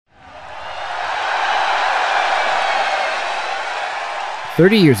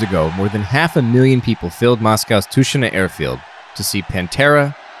30 years ago, more than 500,000 people filled Moscow's Tushino airfield to see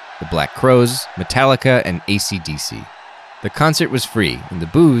Pantera, the Black Crowes, Metallica, and AC/DC. The concert was free, and the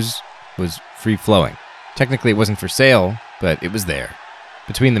booze was free-flowing. Technically, it wasn't for sale, but it was there.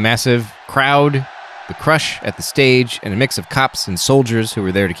 Between the massive crowd, the crush at the stage, and a mix of cops and soldiers who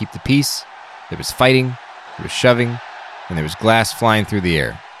were there to keep the peace, there was fighting, there was shoving, and there was glass flying through the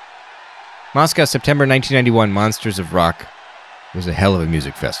air. Moscow's September 1991 Monsters of Rock was a hell of a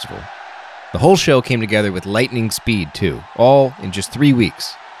music festival. The whole show came together with lightning speed, too, all in just 3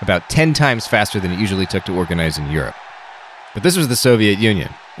 weeks, about 10 times faster than it usually took to organize in Europe. But this was the Soviet Union,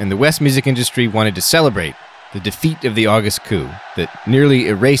 and the West music industry wanted to celebrate the defeat of the August coup that nearly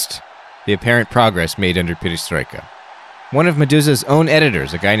erased the apparent progress made under Perestroika. One of Meduza's own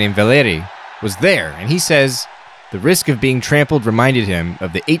editors, a guy named Valery, was there, and he says the risk of being trampled reminded him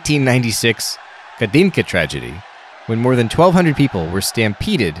of the 1896 Kadynka tragedy, when more than 1,200 people were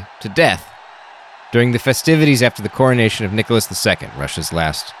stampeded to death during the festivities after the coronation of Nicholas II, Russia's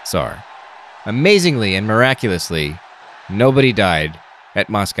last Tsar. Amazingly and miraculously, nobody died at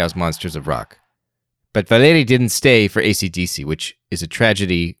Moscow's Monsters of Rock. But Valery didn't stay for AC/DC, which is a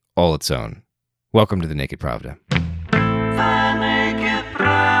tragedy all its own. Welcome to The Naked Pravda.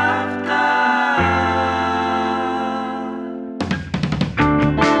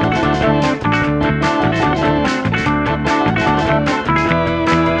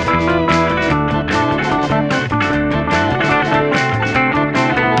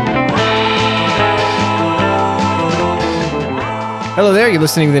 Hello there, you're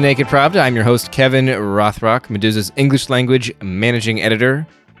listening to The Naked Pravda. I'm your host, Kevin Rothrock, Meduza's English language managing editor.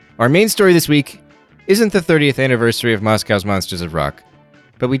 Our main story this week isn't the 30th anniversary of Moscow's Monsters of Rock,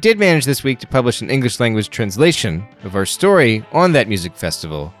 but we did manage this week to publish an English language translation of our story on that music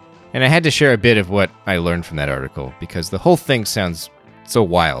festival, and I had to share a bit of what I learned from that article, because the whole thing sounds so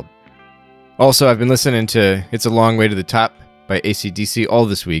wild. Also, I've been listening to It's a Long Way to the Top by AC/DC all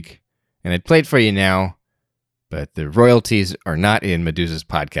this week, and I'd play it for you now, but the royalties are not in Meduza's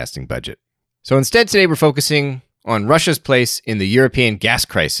podcasting budget. So instead today we're focusing on Russia's place in the European gas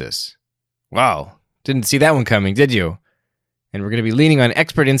crisis. Wow, didn't see that one coming, did you? And we're going to be leaning on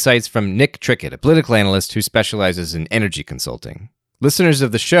expert insights from Nick Trickett, a political analyst who specializes in energy consulting. Listeners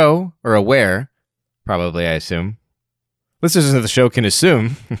of the show are aware, probably I assume, listeners of the show can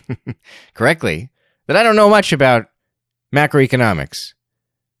assume, correctly, that I don't know much about macroeconomics.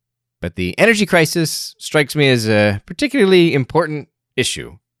 But the energy crisis strikes me as a particularly important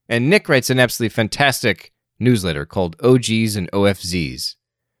issue. And Nick writes an absolutely fantastic newsletter called OGs and OFZs.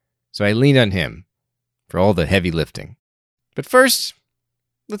 So I leaned on him for all the heavy lifting. But first,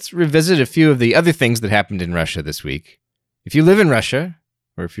 let's revisit a few of the other things that happened in Russia this week. If you live in Russia,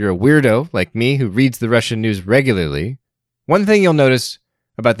 or if you're a weirdo like me who reads the Russian news regularly, one thing you'll notice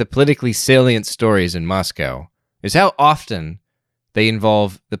about the politically salient stories in Moscow is how often they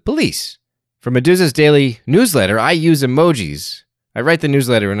involve the police. For Meduza's daily newsletter, I use emojis. I write the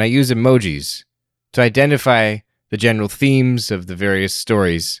newsletter and I use emojis to identify the general themes of the various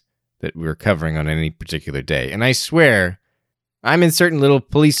stories that we're covering on any particular day. And I swear, I'm inserting little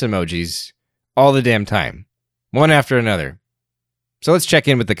police emojis all the damn time, one after another. So let's check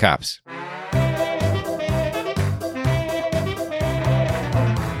in with the cops.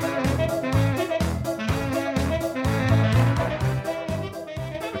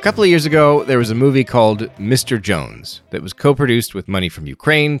 A couple of years ago, there was a movie called Mr. Jones that was co-produced with money from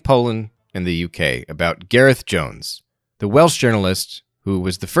Ukraine, Poland, and the UK about Gareth Jones, the Welsh journalist who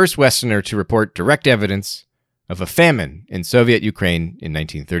was the first Westerner to report direct evidence of a famine in Soviet Ukraine in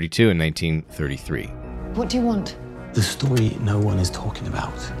 1932 and 1933. What do you want? The story no one is talking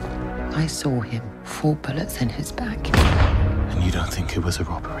about. I saw him, 4 bullets in his back. And you don't think it was a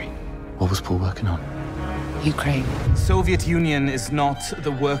robbery? What was Paul working on? Ukraine. Soviet Union is not the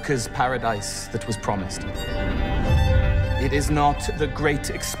workers' paradise that was promised. It is not the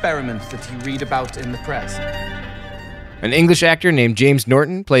great experiment that you read about in the press. An English actor named James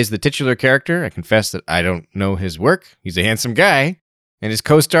Norton plays the titular character. I confess that I don't know his work. He's a handsome guy. And his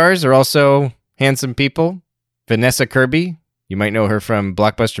co-stars are also handsome people. Vanessa Kirby, you might know her from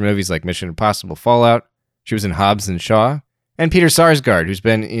blockbuster movies like Mission Impossible Fallout. She was in Hobbs and Shaw. And Peter Sarsgaard, who's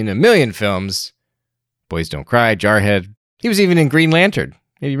been in a million films. Boys Don't Cry, Jarhead. He was even in Green Lantern.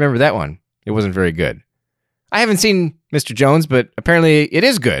 Maybe you remember that one. It wasn't very good. I haven't seen Mr. Jones, but apparently it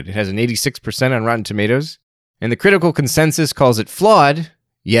is good. It has an 86% on Rotten Tomatoes. And the critical consensus calls it flawed,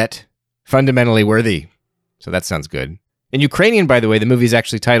 yet fundamentally worthy. So that sounds good. In Ukrainian, by the way, the movie is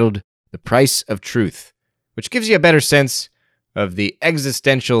actually titled The Price of Truth, which gives you a better sense of the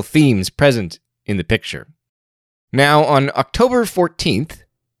existential themes present in the picture. Now, on October 14th,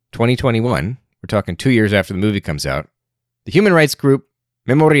 2021, we're talking 2 years after the movie comes out, the human rights group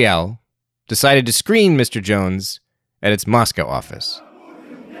Memorial decided to screen Mr. Jones at its Moscow office.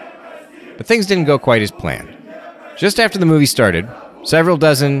 But things didn't go quite as planned. Just after the movie started, several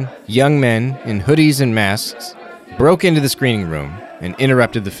dozen young men in hoodies and masks broke into the screening room and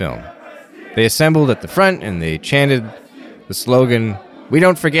interrupted the film. They assembled at the front and they chanted the slogan, "We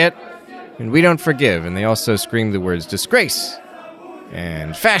don't forget and we don't forgive," and they also screamed the words "disgrace"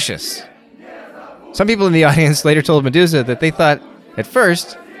 and "fascist." Some people in the audience later told Medusa that they thought at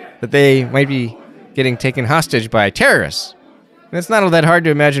first that they might be getting taken hostage by terrorists. And it's not all that hard to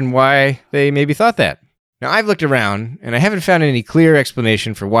imagine why they maybe thought that. Now, I've looked around, and I haven't found any clear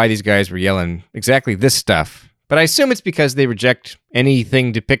explanation for why these guys were yelling exactly this stuff, but I assume it's because they reject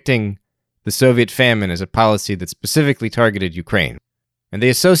anything depicting the Soviet famine as a policy that specifically targeted Ukraine. And they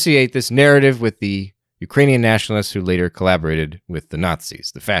associate this narrative with the Ukrainian nationalists who later collaborated with the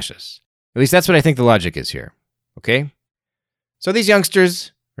Nazis, the fascists. At least that's what I think the logic is here. Okay? So these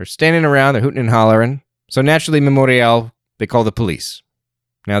youngsters are standing around, they're hooting and hollering. So naturally, Memorial, they call the police.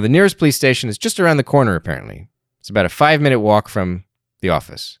 Now, the nearest police station is just around the corner, apparently. It's about a 5-minute walk from the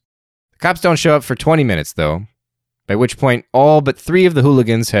office. The cops don't show up for 20 minutes, though, by which point all but 3 of the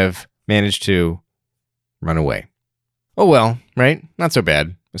hooligans have managed to run away. Oh well, right? Not so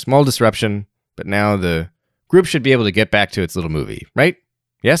bad. A small disruption, but now the group should be able to get back to its little movie, right?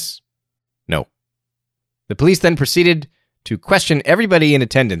 Yes? No. The police then proceeded to question everybody in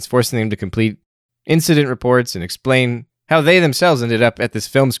attendance, forcing them to complete incident reports and explain how they themselves ended up at this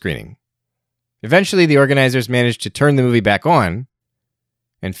film screening. Eventually, the organizers managed to turn the movie back on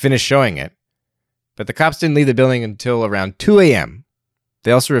and finish showing it, but the cops didn't leave the building until around 2 a.m.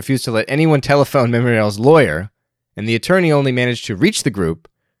 They also refused to let anyone telephone Memorial's lawyer, and the attorney only managed to reach the group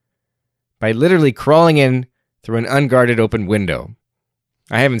by literally crawling in through an unguarded open window.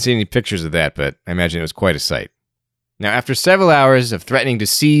 I haven't seen any pictures of that, but I imagine it was quite a sight. Now, after several hours of threatening to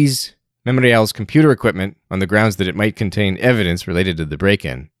seize Memorial's computer equipment on the grounds that it might contain evidence related to the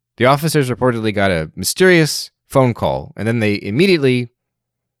break-in, the officers reportedly got a mysterious phone call, and then they immediately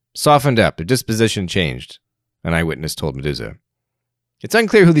softened up. Their disposition changed, an eyewitness told Medusa. It's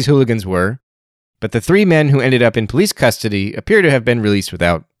unclear who these hooligans were, but the 3 men who ended up in police custody appear to have been released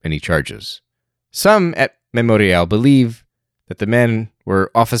without any charges. Some at Memorial believe that the men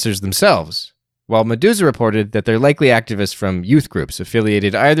were officers themselves, while Medusa reported that they're likely activists from youth groups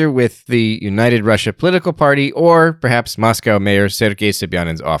affiliated either with the United Russia political party or perhaps Moscow Mayor Sergei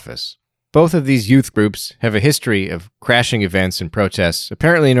Sobyanin's office. Both of these youth groups have a history of crashing events and protests,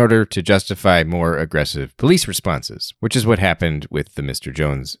 apparently in order to justify more aggressive police responses, which is what happened with the Mr.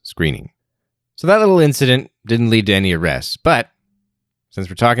 Jones screening. So that little incident didn't lead to any arrests, but since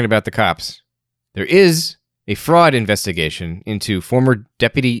we're talking about the cops, there is a fraud investigation into former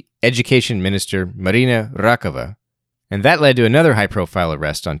Deputy Education Minister Marina Rakova, and that led to another high-profile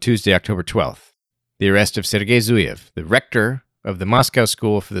arrest on Tuesday, October 12th, the arrest of Sergei Zuyev, the rector of the Moscow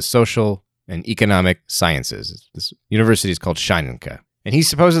School for the Social and Economic Sciences. This university is called Shininka, and he's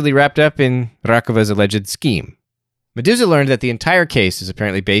supposedly wrapped up in Rakova's alleged scheme. Medusa learned that the entire case is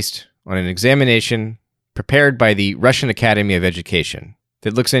apparently based on an examination prepared by the Russian Academy of Education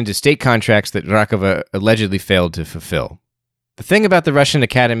that looks into state contracts that Rakova allegedly failed to fulfill. The thing about the Russian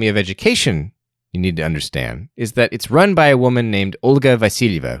Academy of Education you need to understand is that it's run by a woman named Olga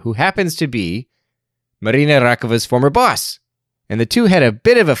Vasilyeva, who happens to be Marina Rakova's former boss. And the two had a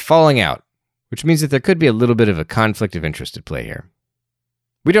bit of a falling out, which means that there could be a little bit of a conflict of interest at play here.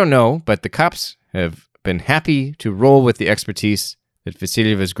 We don't know, but the cops have been happy to roll with the expertise that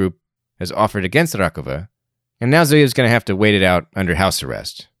Vasilyeva's group has offered against Rakova, and now Zuyev's going to have to wait it out under house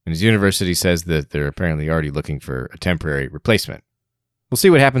arrest. And his university says that they're apparently already looking for a temporary replacement. We'll see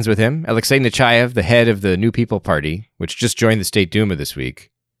what happens with him. Alexei Nechayev, the head of the New People Party, which just joined the State Duma this week,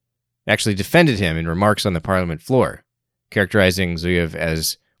 actually defended him in remarks on the parliament floor, characterizing Zuyev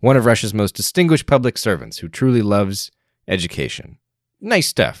as one of Russia's most distinguished public servants who truly loves education. Nice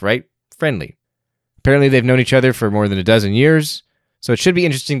stuff, right? Friendly. Apparently they've known each other for more than a dozen years, so it should be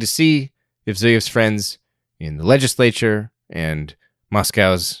interesting to see if Zuyev's friends in the legislature and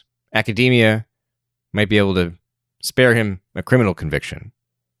Moscow's academia might be able to spare him a criminal conviction.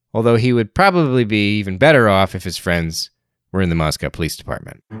 Although he would probably be even better off if his friends were in the Moscow Police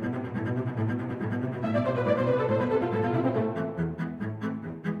Department.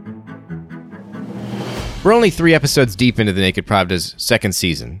 We're only 3 episodes deep into the Naked Pravda's 2nd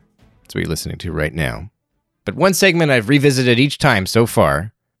season. That's what you're listening to right now. But one segment I've revisited each time so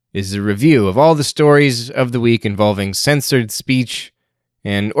far is a review of all the stories of the week involving censored speech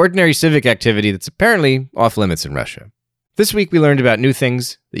and ordinary civic activity that's apparently off limits in Russia. This week we learned about new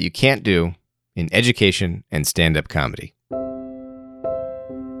things that you can't do in education and stand-up comedy.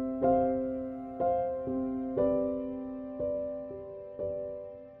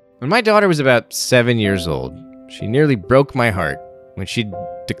 When my daughter was about 7 years old, she nearly broke my heart when she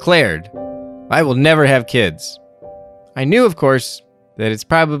declared, "I will never have kids." I knew, of course, that it's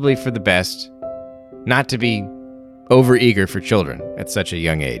probably for the best not to be overeager for children at such a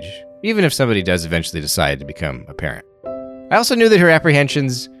young age, even if somebody does eventually decide to become a parent. I also knew that her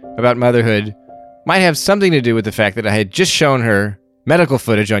apprehensions about motherhood might have something to do with the fact that I had just shown her medical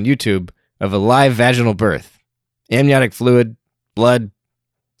footage on YouTube of a live vaginal birth. Amniotic fluid, blood,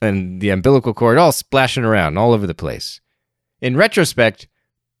 and the umbilical cord all splashing around all over the place. In retrospect,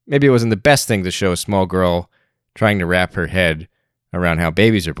 maybe it wasn't the best thing to show a small girl trying to wrap her head around how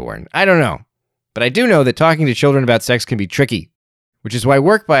babies are born. I don't know. But I do know that talking to children about sex can be tricky, which is why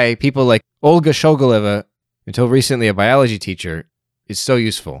work by people like Olga Shogoleva, until recently a biology teacher, is so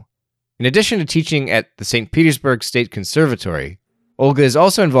useful. In addition to teaching at the St. Petersburg State Conservatory, Olga is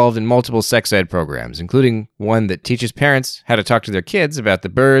also involved in multiple sex ed programs, including one that teaches parents how to talk to their kids about the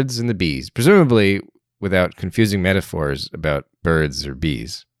birds and the bees, presumably without confusing metaphors about birds or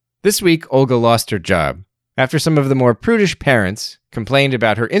bees. This week, Olga lost her job after some of the more prudish parents complained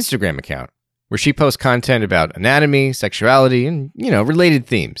about her Instagram account, where she posts content about anatomy, sexuality, and, related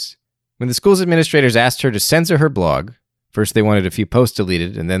themes. When the school's administrators asked her to censor her blog, first they wanted a few posts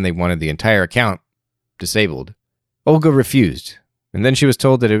deleted, and then they wanted the entire account disabled, Olga refused, and then she was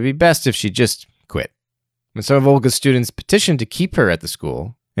told that it would be best if she just quit. When some of Olga's students petitioned to keep her at the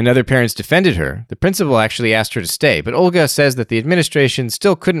school, and other parents defended her, the principal actually asked her to stay, but Olga says that the administration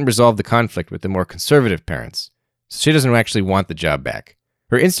still couldn't resolve the conflict with the more conservative parents, so she doesn't actually want the job back.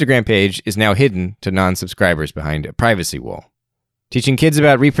 Her Instagram page is now hidden to non-subscribers behind a privacy wall. Teaching kids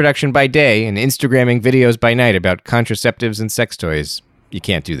about reproduction by day and Instagramming videos by night about contraceptives and sex toys, you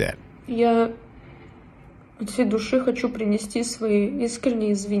can't do that. Я от всей души хочу принести свои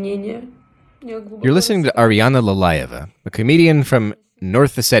искренние извинения. You're listening to Ariana Lalayeva, a comedian from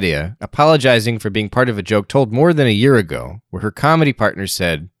North Ossetia, apologizing for being part of a joke told more than a year ago, where her comedy partner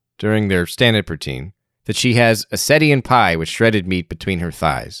said, during their stand-up routine, that she has Ossetian pie with shredded meat between her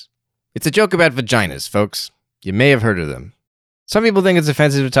thighs. It's a joke about vaginas, folks. You may have heard of them. Some people think it's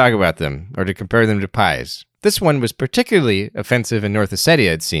offensive to talk about them, or to compare them to pies. This one was particularly offensive in North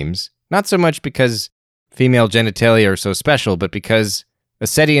Ossetia, it seems, not so much because female genitalia are so special, but because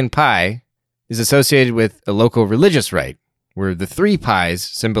Ossetian pie is associated with a local religious rite, where the three pies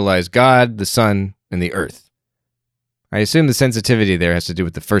symbolize God, the sun, and the earth. I assume the sensitivity there has to do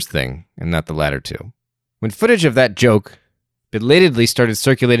with the first thing, and not the latter two. When footage of that joke belatedly started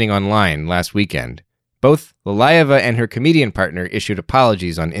circulating online last weekend, both Lalayeva and her comedian partner issued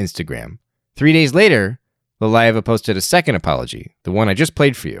apologies on Instagram. 3 days later, Lalayeva posted a second apology, the one I just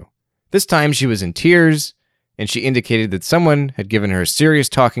played for you. This time she was in tears, and she indicated that someone had given her a serious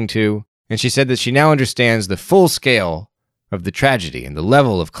talking to, and she said that she now understands the full scale of the tragedy and the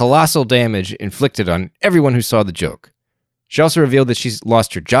level of colossal damage inflicted on everyone who saw the joke. She also revealed that she's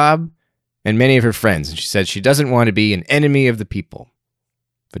lost her job and many of her friends, and she said she doesn't want to be an enemy of the people.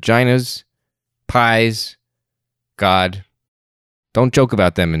 Vaginas, pies, God. Don't joke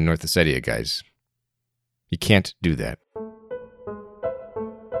about them in North Ossetia, guys. You can't do that.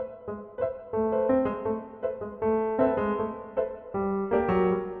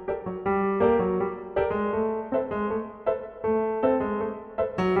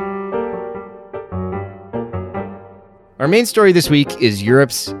 Our main story this week is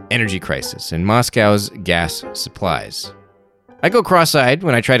Europe's energy crisis and Moscow's gas supplies. I go cross-eyed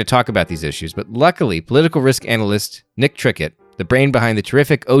when I try to talk about these issues, but luckily, political risk analyst Nick Trickett, the brain behind the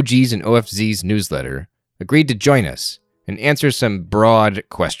terrific OGs and OFZs newsletter, agreed to join us and answer some broad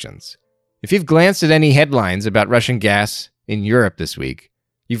questions. If you've glanced at any headlines about Russian gas in Europe this week,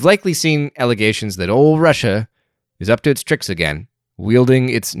 you've likely seen allegations that old Russia is up to its tricks again, wielding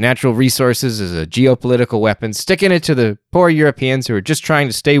its natural resources as a geopolitical weapon, sticking it to the poor Europeans who are just trying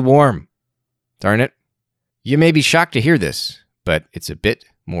to stay warm. Darn it. You may be shocked to hear this, but it's a bit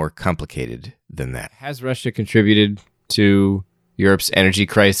more complicated than that. Has Russia contributed to Europe's energy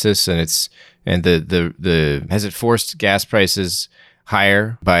crisis, and has it forced gas prices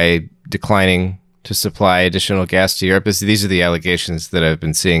higher by declining to supply additional gas to Europe? These are the allegations that I've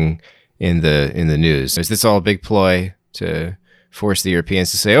been seeing in the news. Is this all a big ploy to force the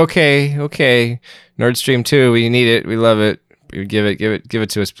Europeans to say, okay, Nord Stream 2, we need it, we love it, give it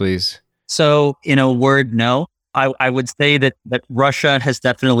to us, please? So, in a word, no. I would say that Russia has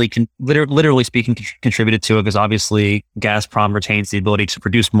definitely, literally speaking, contributed to it, because obviously Gazprom retains the ability to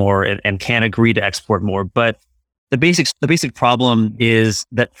produce more and can agree to export more. But the basic problem is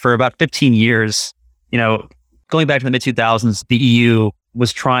that for about 15 years, going back to the mid 2000s, the EU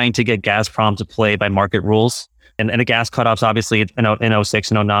was trying to get Gazprom to play by market rules, and the gas cutoffs, obviously in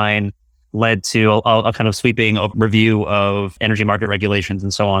 06 and 09, led to a kind of sweeping review of energy market regulations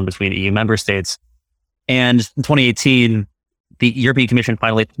and so on between EU member states. And in 2018, the European Commission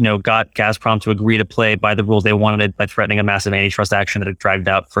finally, got Gazprom to agree to play by the rules they wanted by threatening a massive antitrust action that had dragged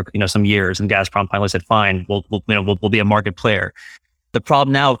out for some years. And Gazprom finally said, "Fine, we'll be a market player." The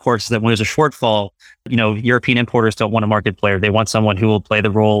problem now, of course, is that when there's a shortfall, European importers don't want a market player. They want someone who will play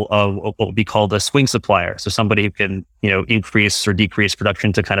the role of what would be called a swing supplier. So somebody who can, increase or decrease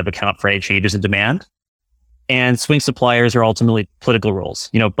production to kind of account for any changes in demand. And swing suppliers are ultimately political roles.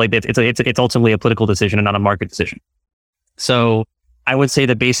 It's ultimately a political decision and not a market decision. So I would say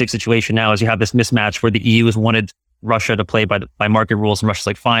the basic situation now is you have this mismatch where the EU has wanted Russia to play by market rules, and Russia's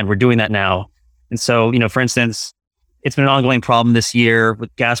like, "Fine, we're doing that now." And so, for instance, it's been an ongoing problem this year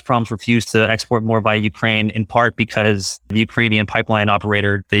with Gazprom's refused to export more via Ukraine, in part because the Ukrainian pipeline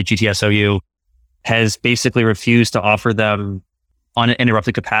operator, the GTSOU, has basically refused to offer them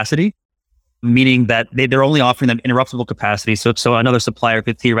uninterrupted capacity, meaning that they're only offering them interruptible capacity. So another supplier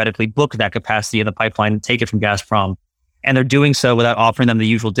could theoretically book that capacity in the pipeline and take it from Gazprom. And they're doing so without offering them the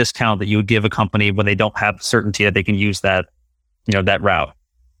usual discount that you would give a company when they don't have certainty that they can use that route.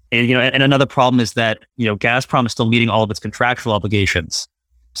 And, and another problem is that, Gazprom is still meeting all of its contractual obligations.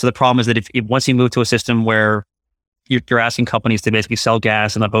 So the problem is that if once you move to a system where you're asking companies to basically sell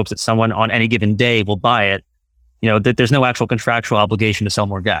gas in the hopes that someone on any given day will buy it, that there's no actual contractual obligation to sell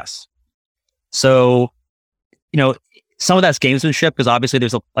more gas. So, some of that's gamesmanship, because obviously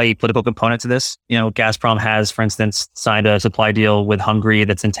there's a political component to this. Gazprom has, for instance, signed a supply deal with Hungary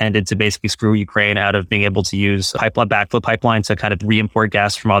that's intended to basically screw Ukraine out of being able to use backflow pipeline to kind of re-import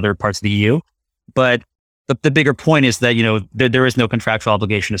gas from other parts of the EU. But the bigger point is that, there is no contractual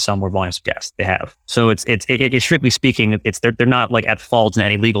obligation to sell more volumes of gas. They have. So it's strictly speaking, they're not like at fault in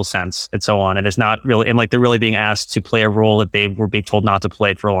any legal sense and so on. And it's not really, and they're really being asked to play a role that they were being told not to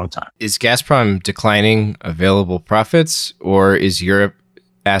play for a long time. Is Gazprom declining available profits, or is Europe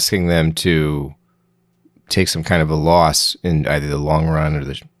asking them to take some kind of a loss in either the long run or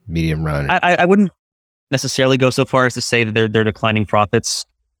the medium run? I wouldn't necessarily go so far as to say that they're declining profits.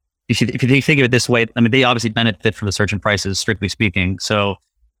 If you think of it this way, they obviously benefit from the surge in prices, strictly speaking. So,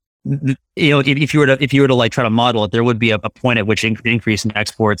 if you were to like try to model it, there would be a point at which increase in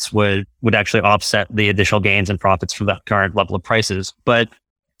exports would actually offset the additional gains and profits from the current level of prices. But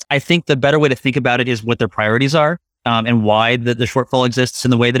I think the better way to think about it is what their priorities are, and why the shortfall exists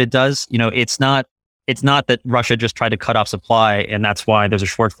in the way that it does. It's not that Russia just tried to cut off supply and that's why there's a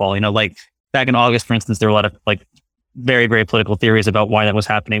shortfall. Like back in August, for instance, there were a lot of very, very political theories about why that was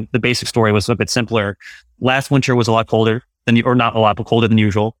happening. The basic story was a bit simpler. Last winter was a lot colder not a lot, but colder than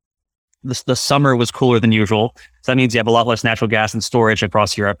usual. The summer was cooler than usual. So that means you have a lot less natural gas in storage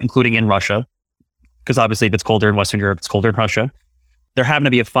across Europe, including in Russia. Because obviously if it's colder in Western Europe, it's colder in Russia. There happened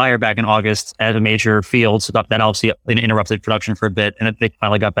to be a fire back in August at a major field. So that obviously interrupted production for a bit, and they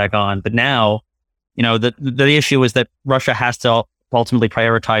finally got back on. But now, the issue is that Russia has to ultimately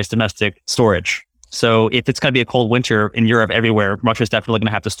prioritize domestic storage. So if it's going to be a cold winter in Europe everywhere, Russia's definitely going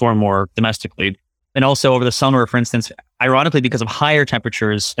to have to store more domestically. And also over the summer, for instance, ironically, because of higher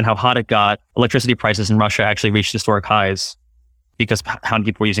temperatures and how hot it got, electricity prices in Russia actually reached historic highs because how many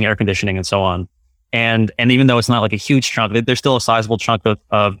people were using air conditioning and so on. And even though it's not like a huge chunk, there's still a sizable chunk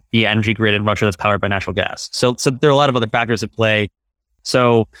of the energy grid in Russia that's powered by natural gas. So there are a lot of other factors at play.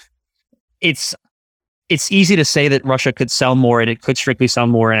 So it's easy to say that Russia could sell more and it could strictly sell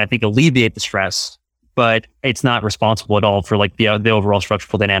more and I think alleviate the stress, but it's not responsible at all for the overall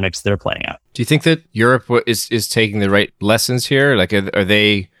structural dynamics that are playing out. Do you think that Europe is taking the right lessons here? Are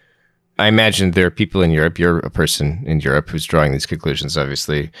they? I imagine there are people in Europe. You're a person in Europe who's drawing these conclusions.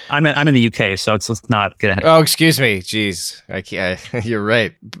 Obviously, I'm in the UK, so let's not get ahead. Oh, excuse me. Jeez, I can't. You're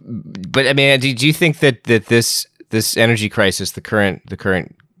right. But do you think that this energy crisis, the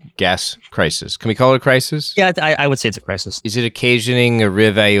current gas crisis, can we call it a crisis? Yeah, I would say it's a crisis. Is it occasioning a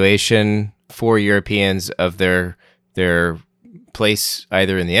reevaluation for Europeans of their place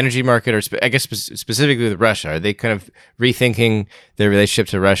either in the energy market or I guess specifically with Russia? Are they kind of rethinking their relationship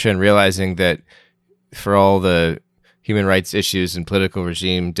to Russia and realizing that for all the human rights issues and political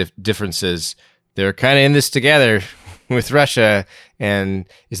regime differences, they're kind of in this together with Russia? And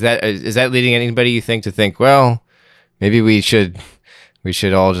is that leading anybody, you think, to think, well, maybe we should We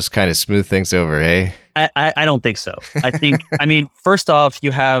should all just kind of smooth things over, hey? I don't think so. I think, I mean, first off,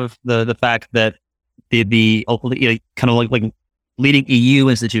 you have the fact that the kind of like leading EU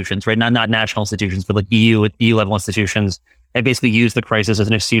institutions, right? Not national institutions, but like EU level institutions, and basically use the crisis as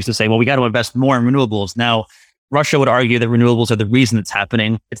an excuse to say, well, we got to invest more in renewables. Now, Russia would argue that renewables are the reason it's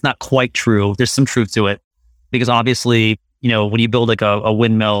happening. It's not quite true. There's some truth to it, because obviously, when you build like a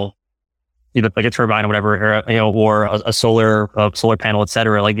windmill, like a turbine or whatever, or a solar panel, et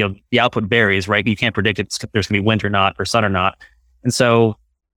cetera, like, the output varies, right? You can't predict if there's going to be wind or not, or sun or not. And so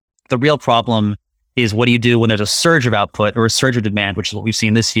the real problem is, what do you do when there's a surge of output or a surge of demand, which is what we've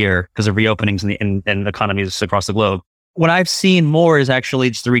seen this year because of reopenings in economies across the globe. What I've seen more is actually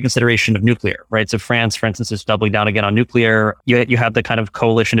just the reconsideration of nuclear, right? So France, for instance, is doubling down again on nuclear. You have the kind of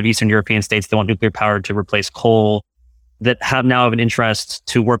coalition of Eastern European states that want nuclear power to replace coal, that now have an interest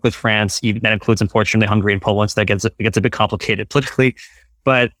to work with France. Even that includes, unfortunately, Hungary and Poland. So that gets a bit complicated politically,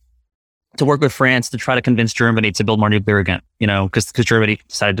 but to work with France to try to convince Germany to build more nuclear again, because Germany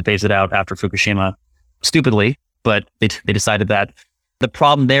decided to phase it out after Fukushima, stupidly, but they decided that. The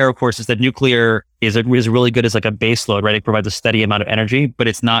problem there, of course, is that nuclear is really good as like a base load, right? It provides a steady amount of energy, but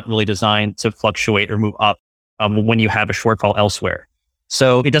it's not really designed to fluctuate or move up when you have a shortfall elsewhere.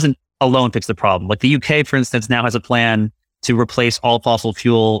 So it doesn't alone fix the problem. Like the UK, for instance, now has a plan to replace all fossil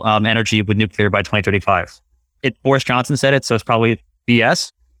fuel energy with nuclear by 2035. Boris Johnson said it, so it's probably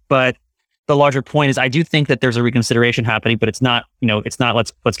BS. But the larger point is, I do think that there's a reconsideration happening, but it's not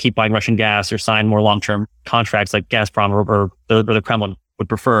let's keep buying Russian gas or sign more long-term contracts like Gazprom or the Kremlin would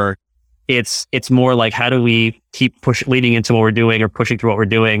prefer. It's more like, how do we keep leading into what we're doing or pushing through what we're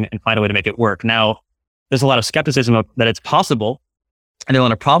doing and find a way to make it work? Now, there's a lot of skepticism that it's possible, and there are a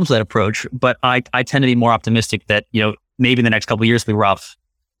lot of problems with that approach, but I tend to be more optimistic that, maybe in the next couple of years will be rough,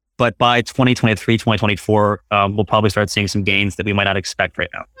 but by 2023, 2024, we'll probably start seeing some gains that we might not expect right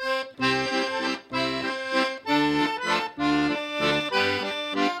now.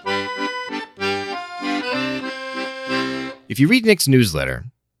 If you read Nick's newsletter,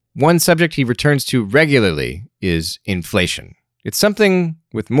 one subject he returns to regularly is inflation. It's something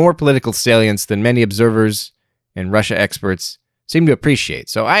with more political salience than many observers and Russia experts seem to appreciate.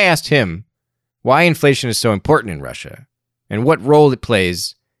 So I asked him why inflation is so important in Russia and what role it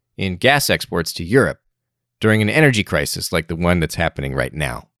plays in gas exports to Europe during an energy crisis like the one that's happening right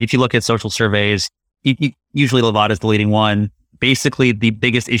now. If you look at social surveys, usually Levada is the leading one. Basically, the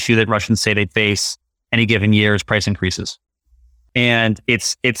biggest issue that Russians say they face any given year is price increases. And I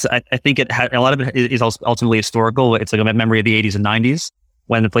think a lot of it is ultimately historical. It's like a memory of the 80s and 90s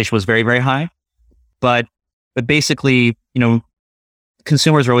when inflation was very, very high. But basically,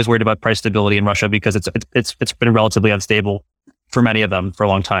 consumers are always worried about price stability in Russia because it's been relatively unstable for many of them for a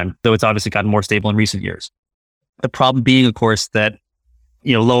long time, though it's obviously gotten more stable in recent years. The problem being, of course, that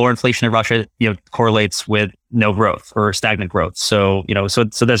lower inflation in Russia correlates with no growth or stagnant growth. So as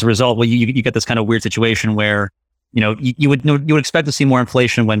a result, you get this kind of weird situation where you would expect to see more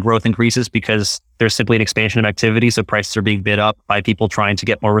inflation when growth increases because there's simply an expansion of activity. So prices are being bid up by people trying to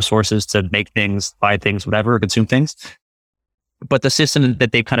get more resources to make things, buy things, whatever, consume things. But the system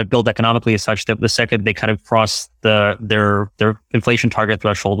that they've kind of built economically is such that the second they kind of cross their inflation target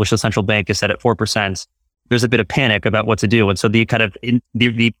threshold, which the central bank is set at 4%, there's a bit of panic about what to do. And so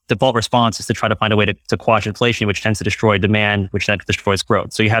the default response is to try to find a way to quash inflation, which tends to destroy demand, which then destroys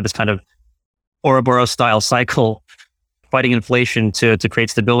growth. So you have this kind of Ouroboros style cycle fighting inflation to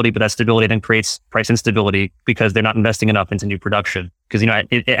create stability, but that stability then creates price instability because they're not investing enough into new production. Because,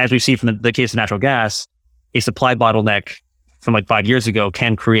 as we see from the case of natural gas, a supply bottleneck from like 5 years ago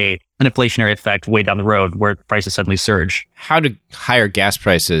can create an inflationary effect way down the road where prices suddenly surge. How do higher gas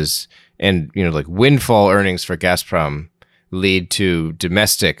prices and, like windfall earnings for Gazprom lead to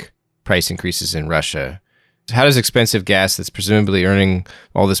domestic price increases in Russia? How does expensive gas that's presumably earning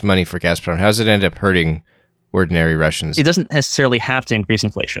all this money for Gazprom, how does it end up hurting ordinary Russians? It doesn't necessarily have to increase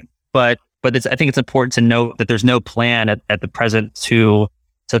inflation, but I think it's important to note that there's no plan at the present to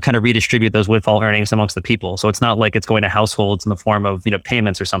kind of redistribute those windfall earnings amongst the people. So it's not like it's going to households in the form of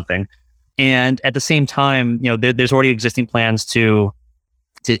payments or something. And at the same time, there's already existing plans to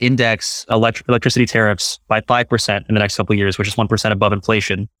index electricity tariffs by 5% in the next couple of years, which is 1% above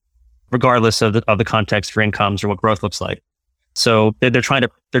inflation, regardless of the context for incomes or what growth looks like. So they're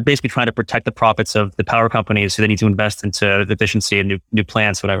basically trying to protect the profits of the power companies who they need to invest into the efficiency and new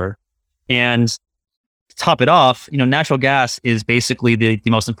plants, whatever. And to top it off, natural gas is basically the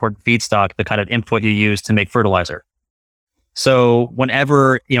most important feedstock, the kind of input you use to make fertilizer. So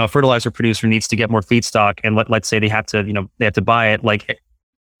whenever, a fertilizer producer needs to get more feedstock and let's say they have to buy it, like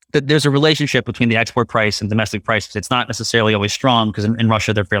there's a relationship between the export price and domestic prices. It's not necessarily always strong because in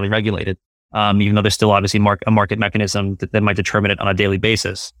Russia, they're fairly regulated, even though there's still obviously a market mechanism that might determine it on a daily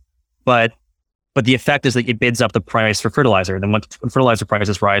basis. But the effect is that it bids up the price for fertilizer. And then when fertilizer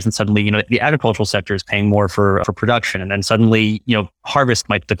prices rise, and suddenly, the agricultural sector is paying more for production. And then suddenly, harvest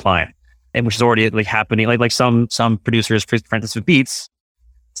might decline, and which is already happening. Like some producers, for instance, with beets,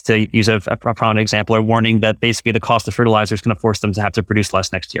 to use a prominent example, are warning that basically the cost of fertilizer is going to force them to have to produce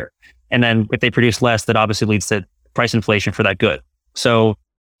less next year. And then if they produce less, that obviously leads to price inflation for that good. So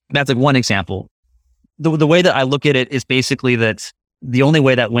that's one example. The way that I look at it is basically that the only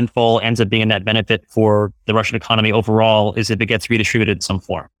way that windfall ends up being a net benefit for the Russian economy overall is if it gets redistributed in some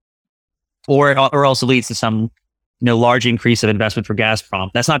form, or else it leads to some large increase of investment for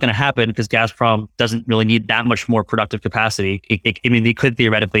Gazprom. That's not going to happen because Gazprom doesn't really need that much more productive capacity. It could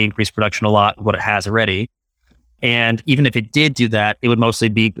theoretically increase production a lot, what it has already. And even if it did do that, it would mostly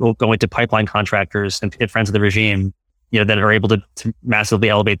be going to pipeline contractors and friends of the regime, that are able to massively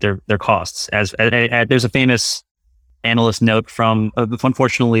elevate their costs. As there's a famous analyst note from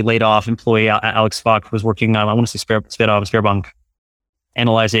unfortunately laid off employee Alex Fock, who was working on, I want to say Sberbank,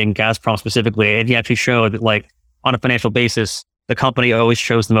 analyzing Gazprom specifically. And he actually showed that on a financial basis, the company always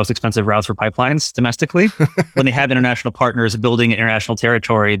chose the most expensive routes for pipelines domestically. When they have international partners building international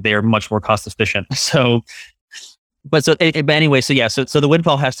territory, they are much more cost efficient. So anyway, so the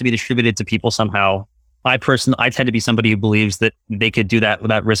windfall has to be distributed to people somehow. I tend to be somebody who believes that they could do that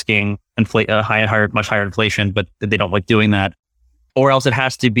without risking much higher inflation, but they don't like doing that. Or else it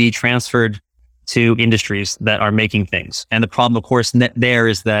has to be transferred to industries that are making things. And the problem, of course, there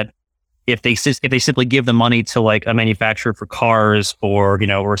is that if they simply give the money to a manufacturer for cars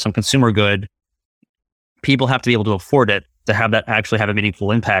or some consumer good, people have to be able to afford it to have that actually have a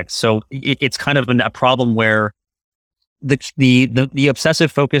meaningful impact. So it's kind of a problem where the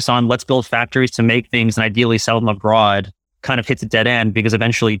obsessive focus on let's build factories to make things and ideally sell them abroad kind of hits a dead end, because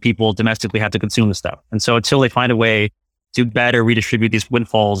eventually people domestically have to consume the stuff. And so until they find a way to better redistribute these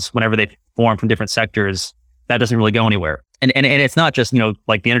windfalls whenever they form from different sectors, that doesn't really go anywhere. And it's not just,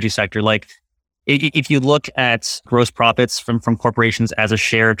 the energy sector. If you look at gross profits from corporations as a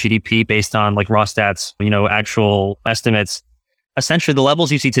share of GDP based on Rostat's, actual estimates, essentially the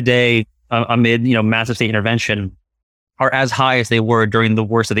levels you see today amid, massive state intervention are as high as they were during the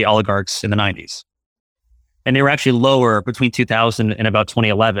worst of the oligarchs in the 90s. And they were actually lower between 2000 and about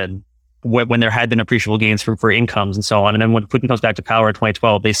 2011, when there had been appreciable gains for incomes and so on. And then when Putin comes back to power in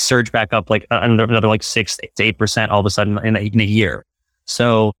 2012, they surge back up another 6 to 8% all of a sudden in a year.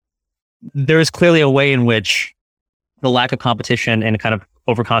 So there is clearly a way in which the lack of competition and kind of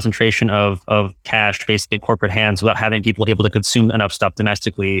overconcentration of cash basically in corporate hands without having people able to consume enough stuff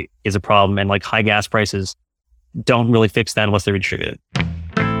domestically is a problem. And high gas prices don't really fix that unless they're redistributed.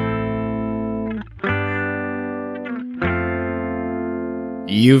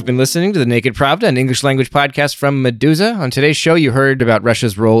 You've been listening to The Naked Pravda, an English language podcast from Meduza. On today's show, you heard about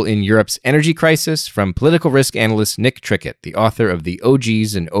Russia's role in Europe's energy crisis from political risk analyst Nick Trickett, the author of the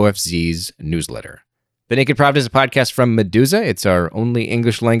OGs and OFZs newsletter. The Naked Pravda is a podcast from Meduza. It's our only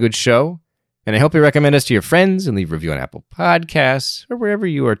English language show. And I hope you recommend us to your friends and leave a review on Apple Podcasts or wherever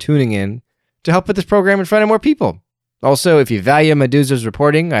you are tuning in to help put this program in front of more people. Also, if you value Meduza's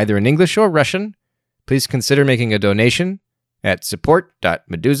reporting, either in English or Russian, please consider making a donation at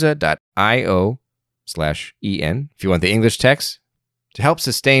support.meduza.io/en if you want the English text to help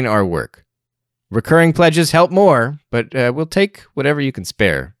sustain our work. Recurring pledges help more, but we'll take whatever you can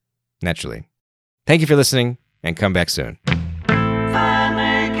spare, naturally. Thank you for listening, and come back soon.